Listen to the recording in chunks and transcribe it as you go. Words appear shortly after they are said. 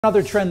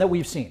Another trend that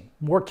we've seen,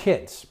 more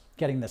kids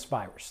getting this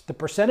virus. The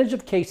percentage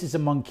of cases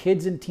among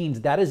kids and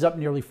teens, that is up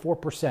nearly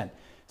 4%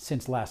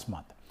 since last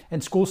month.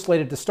 And school's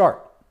slated to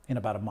start in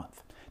about a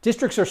month.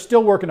 Districts are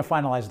still working to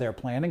finalize their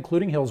plan,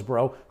 including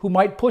Hillsborough, who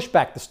might push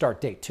back the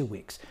start date 2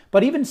 weeks.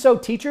 But even so,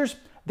 teachers,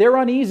 they're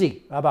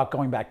uneasy about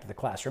going back to the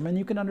classroom, and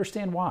you can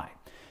understand why.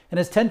 And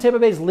as 10 Tampa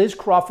Bay's Liz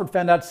Crawford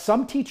found out,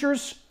 some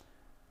teachers,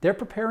 they're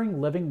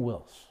preparing living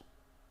wills.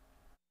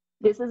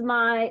 This is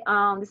my,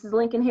 this is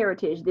Lincoln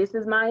Heritage. This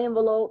is my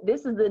envelope.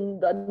 This is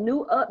the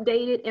new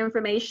updated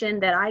information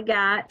that I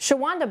got.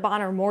 Shawanda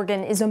Bonner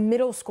Morgan is a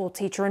middle school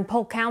teacher in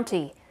Polk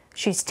County.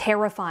 She's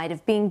terrified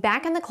of being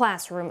back in the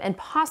classroom and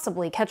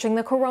possibly catching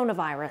the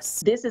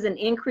coronavirus. This is an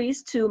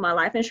increase to my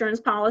life insurance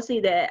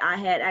policy that I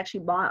had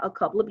actually bought a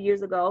couple of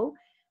years ago.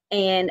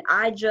 And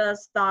I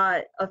just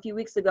thought a few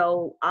weeks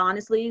ago,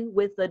 honestly,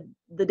 with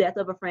the death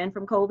of a friend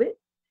from COVID,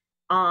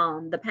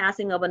 the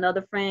passing of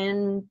another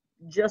friend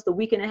just a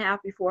week and a half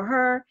before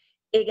her,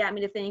 it got me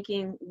to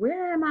thinking,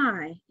 where am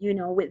I,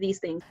 with these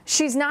things?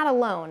 She's not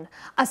alone.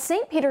 A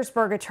St.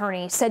 Petersburg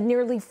attorney said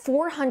nearly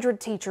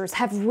 400 teachers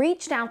have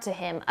reached out to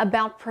him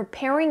about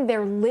preparing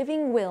their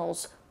living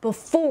wills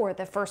before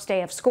the first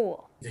day of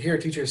school. To hear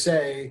teachers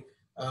say,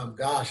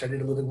 gosh, I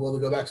need a living will to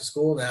go back to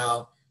school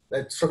now,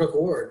 that struck a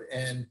chord.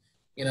 And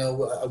I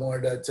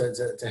wanted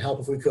to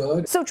help if we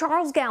could. So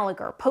Charles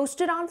Gallagher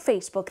posted on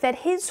Facebook that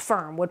his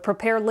firm would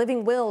prepare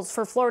living wills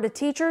for Florida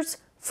teachers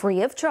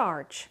free of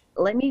charge.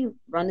 Let me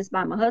run this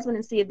by my husband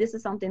and see if this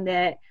is something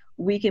that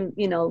we can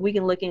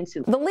look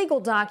into. The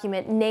legal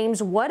document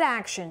names what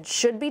actions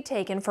should be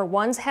taken for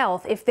one's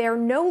health if they're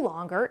no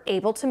longer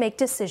able to make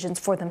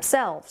decisions for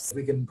themselves.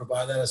 We can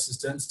provide that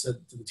assistance to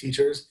the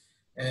teachers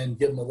and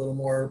give them a little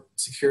more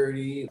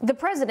security. The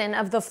president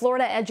of the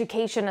Florida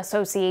Education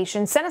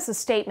Association sent us a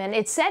statement.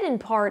 It said in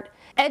part,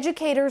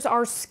 educators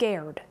are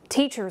scared.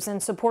 Teachers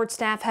and support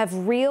staff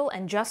have real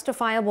and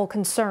justifiable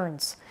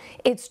concerns.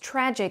 It's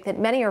tragic that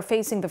many are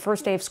facing the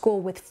first day of school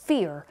with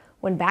fear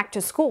when back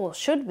to school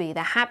should be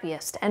the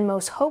happiest and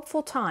most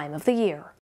hopeful time of the year.